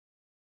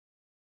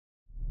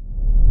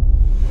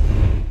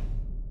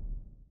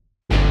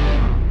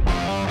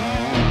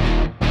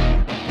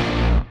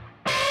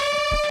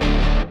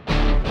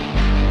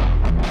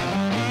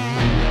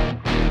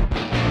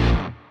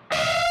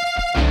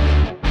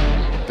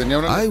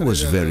I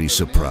was very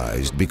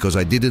surprised because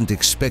I didn't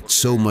expect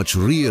so much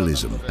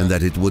realism and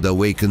that it would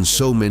awaken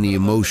so many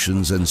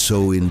emotions and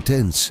so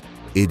intense.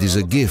 It is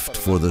a gift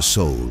for the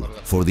soul,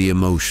 for the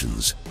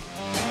emotions.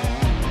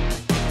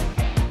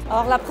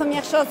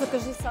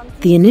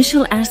 The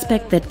initial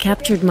aspect that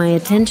captured my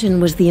attention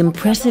was the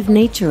impressive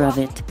nature of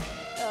it.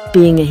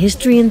 Being a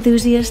history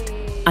enthusiast,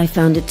 I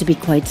found it to be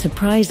quite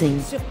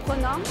surprising.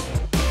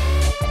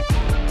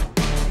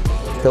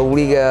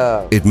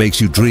 It makes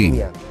you dream.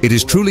 It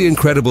is truly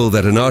incredible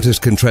that an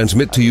artist can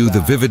transmit to you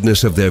the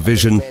vividness of their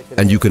vision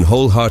and you can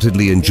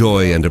wholeheartedly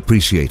enjoy and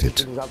appreciate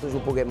it.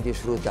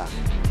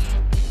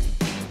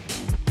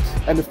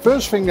 And the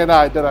first thing that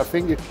I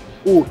think is,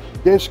 oh,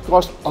 this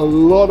cost a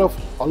lot of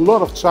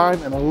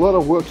time and a lot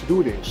of work to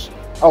do this.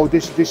 Oh,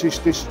 this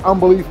is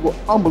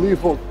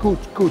unbelievable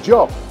good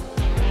job.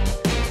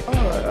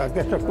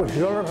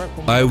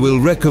 I will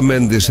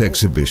recommend this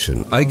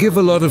exhibition. I give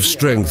a lot of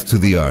strength to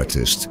the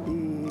artist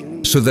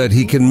so that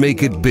he can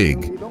make it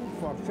big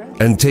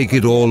and take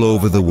it all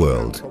over the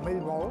world,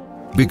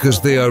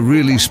 because they are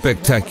really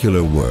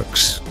spectacular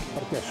works.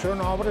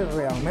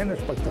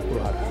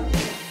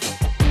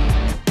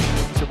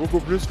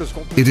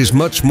 It is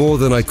much more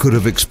than I could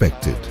have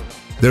expected.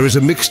 There is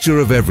a mixture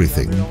of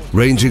everything,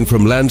 ranging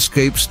from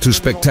landscapes to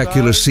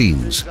spectacular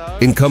scenes,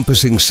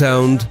 encompassing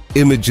sound,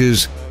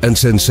 images, and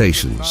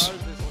sensations.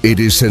 It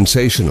is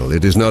sensational.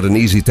 It is not an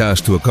easy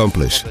task to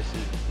accomplish.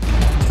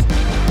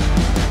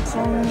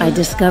 I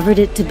discovered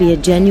it to be a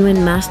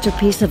genuine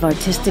masterpiece of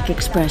artistic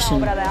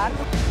expression.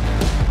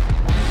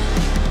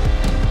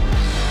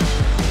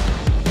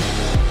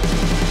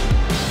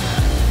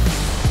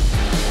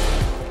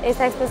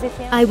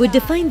 I would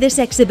define this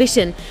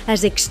exhibition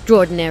as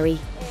extraordinary.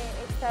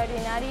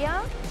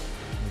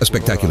 A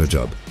spectacular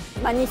job.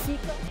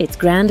 It's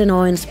grand and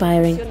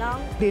awe-inspiring.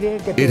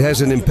 It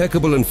has an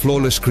impeccable and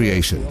flawless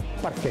creation.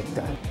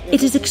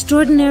 It is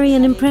extraordinary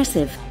and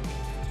impressive.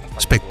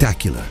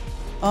 Spectacular.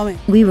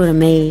 We were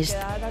amazed.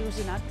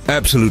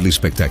 Absolutely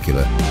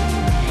spectacular.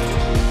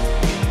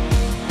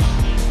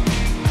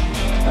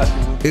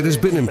 It has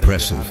been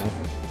impressive.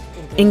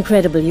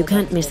 Incredible, you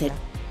can't miss it.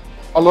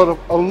 A lot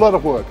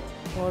of work.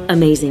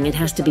 Amazing, it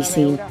has to be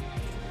seen.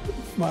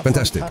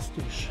 Fantastic.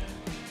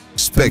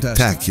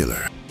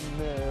 Spectacular.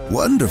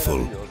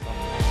 Wonderful.